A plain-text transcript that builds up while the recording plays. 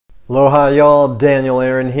Aloha y'all, Daniel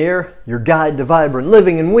Aaron here, your guide to vibrant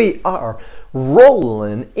living, and we are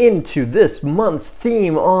rolling into this month's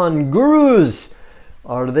theme on gurus.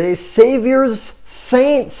 Are they saviors,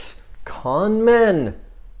 saints, con men,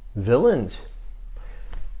 villains?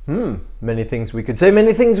 Many things we could say,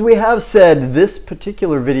 many things we have said. This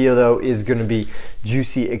particular video though is going to be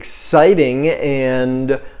juicy, exciting,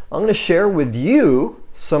 and I'm going to share with you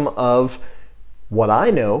some of what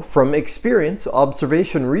I know from experience,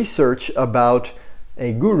 observation, research about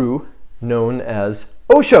a guru known as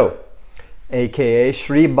Osho, aka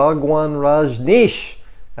Sri Bhagwan Rajneesh.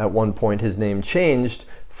 At one point his name changed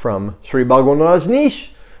from Sri Bhagwan Rajneesh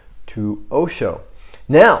to Osho.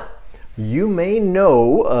 Now, you may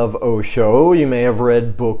know of Osho, you may have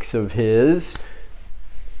read books of his.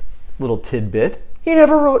 Little tidbit, he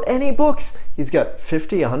never wrote any books. He's got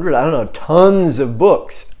 50, 100, I don't know, tons of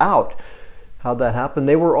books out. How'd that happen?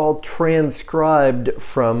 They were all transcribed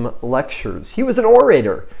from lectures. He was an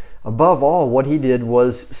orator. Above all, what he did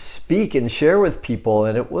was speak and share with people,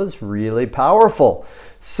 and it was really powerful.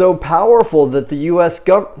 So powerful that the U.S.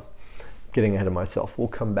 government... Getting ahead of myself. We'll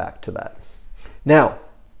come back to that. Now,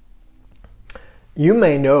 you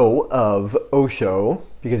may know of Osho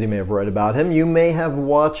because you may have read about him. You may have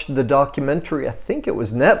watched the documentary, I think it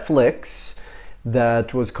was Netflix,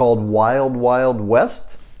 that was called Wild Wild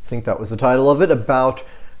West. I think that was the title of it, about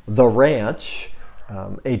the ranch,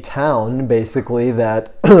 a town basically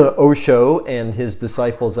that Osho and his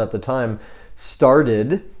disciples at the time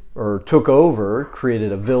started or took over,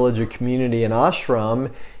 created a village, a community, an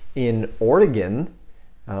ashram in Oregon,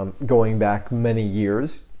 going back many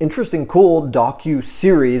years. Interesting, cool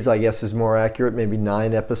docu-series, I guess is more accurate, maybe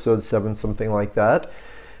 9 episodes, 7, something like that.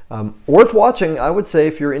 Worth watching, I would say,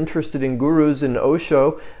 if you're interested in gurus and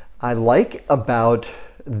Osho. I like about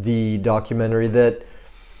the documentary that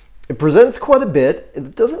it presents quite a bit.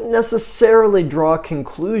 It doesn't necessarily draw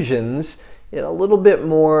conclusions. It a little bit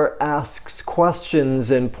more asks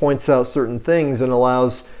questions and points out certain things and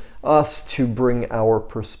allows us to bring our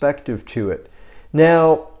perspective to it.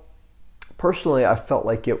 Now, personally, I felt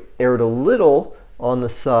like it erred a little on the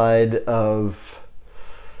side of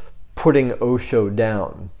putting Osho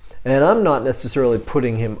down. And I'm not necessarily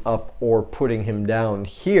putting him up or putting him down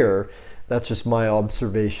here. That's just my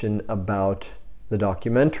observation about the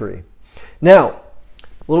documentary. Now,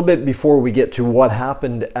 a little bit before we get to what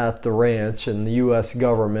happened at the ranch and the U.S.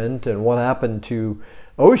 government and what happened to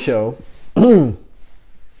Osho,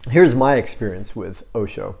 here's my experience with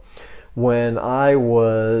Osho. When I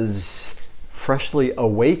was freshly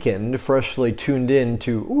awakened, freshly tuned in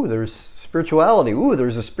to, ooh, there's spirituality, ooh,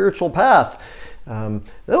 there's a spiritual path.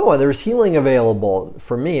 Oh, there's healing available.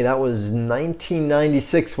 For me, that was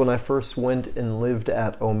 1996 when I first went and lived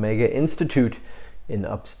at Omega Institute in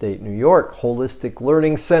upstate New York. Holistic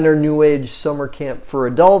Learning Center, New Age summer camp for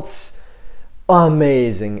adults.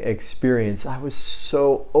 Amazing experience. I was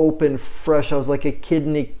so open, fresh. I was like a kid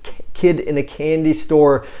in a candy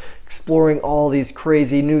store, exploring all these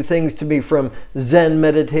crazy new things to me, from Zen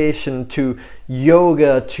meditation to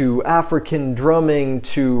yoga to African drumming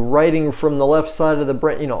to writing from the left side of the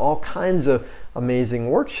brain, you know, all kinds of amazing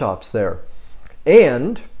workshops there.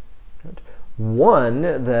 And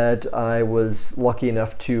one that I was lucky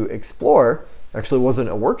enough to explore, actually wasn't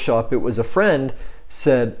a workshop, it was a friend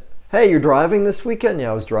said, hey, you're driving this weekend?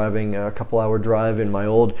 Yeah, I was driving a couple-hour drive in my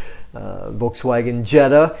old Volkswagen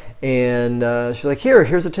Jetta, and she's like,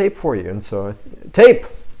 here's a tape for you. And so, tape,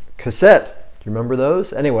 cassette, do you remember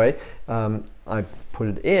those? Anyway, I put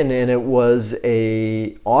it in, and it was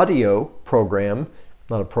a audio program,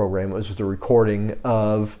 not a program, it was just a recording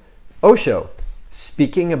of Osho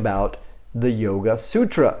speaking about the Yoga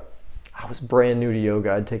Sutra. I was brand new to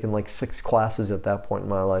yoga. I'd taken like 6 classes at that point in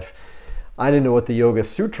my life. I didn't know what the Yoga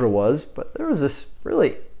Sutra was, but there was this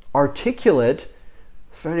really articulate,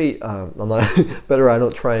 very, I'm not, better I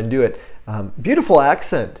don't try and do it, beautiful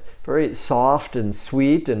accent, very soft and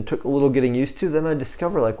sweet, and took a little getting used to. Then I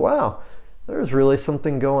discovered, like, wow, there's really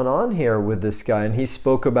something going on here with this guy. And he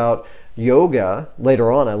spoke about yoga.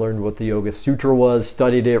 Later on, I learned what the Yoga Sutra was,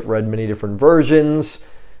 studied it, read many different versions,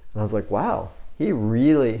 and I was like, wow, he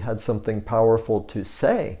really had something powerful to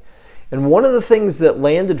say. And one of the things that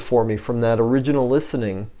landed for me from that original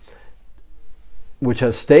listening, which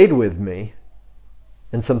has stayed with me,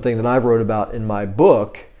 and something that I wrote about in my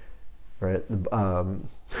book, right?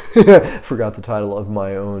 Forgot the title of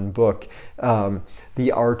my own book,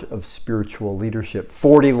 The Art of Spiritual Leadership,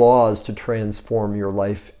 40 Laws to Transform Your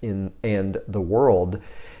Life and the World.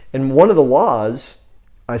 And one of the laws,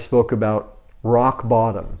 I spoke about rock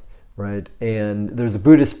bottom, right? And there's a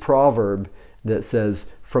Buddhist proverb that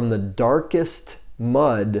says, from the darkest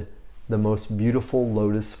mud the most beautiful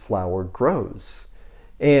lotus flower grows.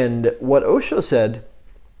 And what Osho said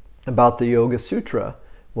about the Yoga Sutra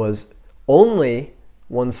was only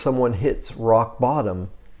when someone hits rock bottom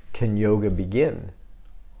can yoga begin.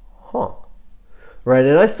 Huh. Right,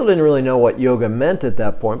 and I still didn't really know what yoga meant at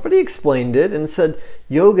that point, but he explained it and said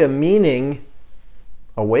yoga meaning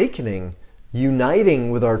awakening,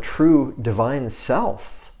 uniting with our true divine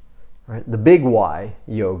self, right? The big why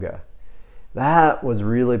yoga. That was a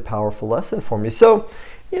really powerful lesson for me. So,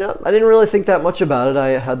 I didn't really think that much about it. I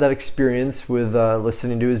had that experience with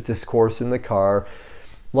listening to his discourse in the car.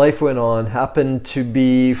 Life went on. Happened to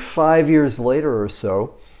be 5 years later or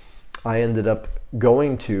so, I ended up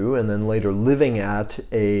going to and then later living at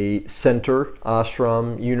a center,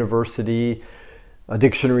 ashram, university,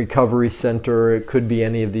 addiction recovery center. It could be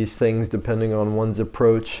any of these things depending on one's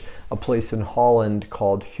approach. A place in Holland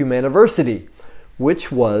called Humaniversity,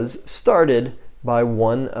 which was started by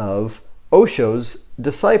one of Osho's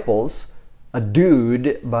disciples, a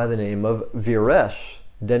dude by the name of Viresh.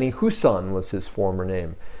 Denny Husan was his former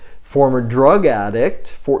name. Former drug addict,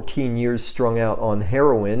 14 years strung out on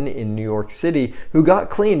heroin in New York City, who got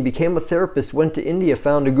clean, became a therapist, went to India,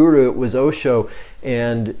 found a guru. It was Osho,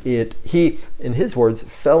 and he, in his words,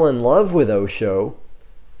 fell in love with Osho,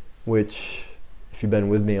 which, if you've been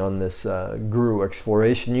with me on this guru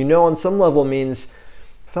exploration, on some level means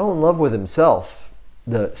fell in love with himself,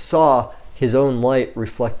 saw his own light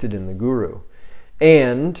reflected in the guru,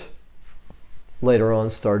 and later on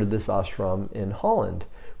started this ashram in Holland.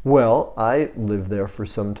 Well, I lived there for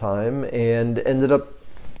some time and ended up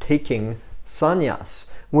taking sannyas,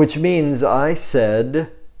 which means I said,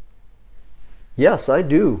 yes, I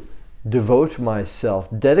do devote myself,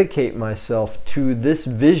 dedicate myself to this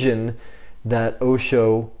vision that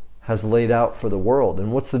Osho has laid out for the world.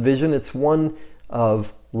 And what's the vision? It's one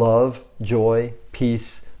of love, joy,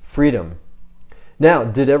 peace, freedom. Now,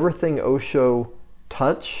 did everything Osho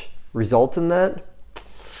touch result in that?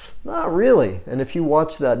 Not really. And if you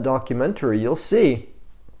watch that documentary, you'll see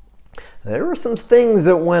there were some things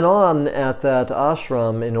that went on at that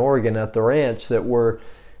ashram in Oregon at the ranch that were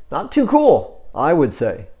not too cool, I would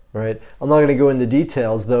say, right? I'm not going to go into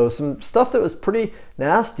details, though. Some stuff that was pretty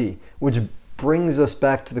nasty, which brings us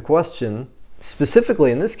back to the question,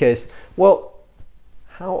 specifically in this case, well,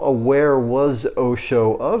 how aware was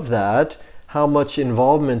Osho of that? How much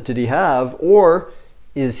involvement did he have? Or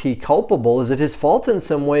is he culpable? Is it his fault in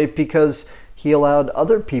some way because he allowed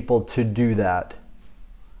other people to do that?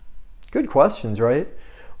 Good questions, right?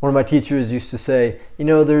 One of my teachers used to say,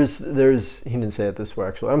 there's he didn't say it this way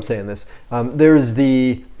actually, I'm saying this. There's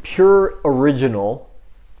the pure original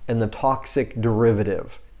and the toxic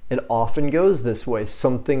derivative. It often goes this way,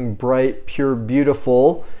 something bright, pure,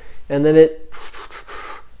 beautiful, and then it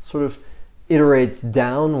sort of iterates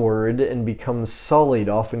downward and becomes sullied,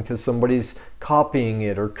 often because somebody's copying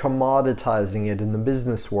it or commoditizing it in the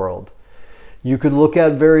business world. You could look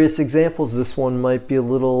at various examples. This one might be a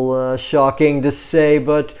little shocking to say,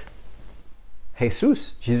 but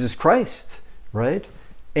Jesus Christ, right?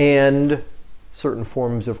 And certain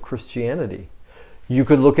forms of Christianity. You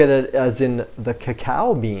could look at it as in the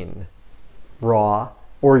cacao bean, raw,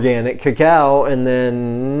 organic cacao, and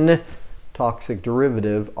then toxic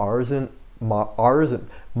derivative,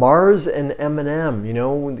 Mars and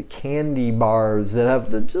M&M, the candy bars that have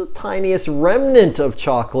the tiniest remnant of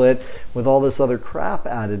chocolate with all this other crap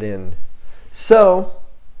added in. So,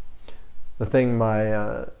 the thing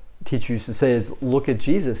my teacher used to say is, look at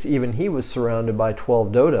Jesus. Even he was surrounded by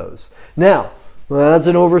 12 dodos. Now, that's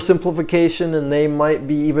an oversimplification, and they might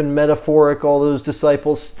be even metaphoric, all those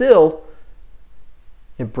disciples. Still,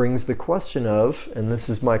 it brings the question of, and this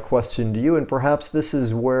is my question to you, and perhaps this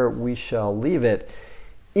is where we shall leave it,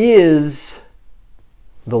 is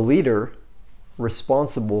the leader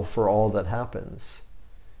responsible for all that happens?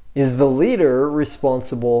 Is the leader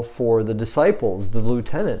responsible for the disciples, the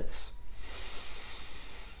lieutenants?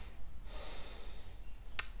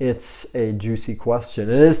 It's a juicy question.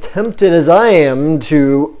 And as tempted as I am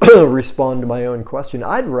to respond to my own question,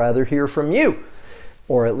 I'd rather hear from you.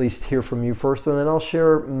 Or at least hear from you first, and then I'll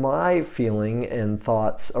share my feeling and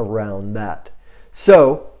thoughts around that.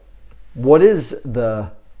 So, what is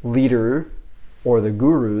the leader or the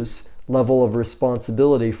guru's level of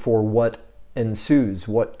responsibility for what ensues,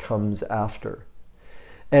 what comes after?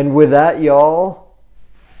 And with that, y'all,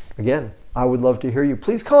 again, I would love to hear you.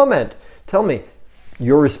 Please comment. Tell me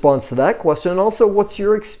your response to that question, and also what's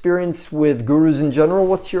your experience with gurus in general?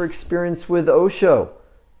 What's your experience with Osho?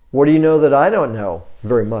 What do you know that I don't know?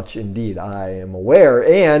 Very much indeed, I am aware.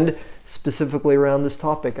 And specifically around this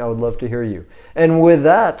topic, I would love to hear you. And with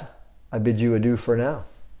that, I bid you adieu for now.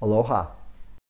 Aloha.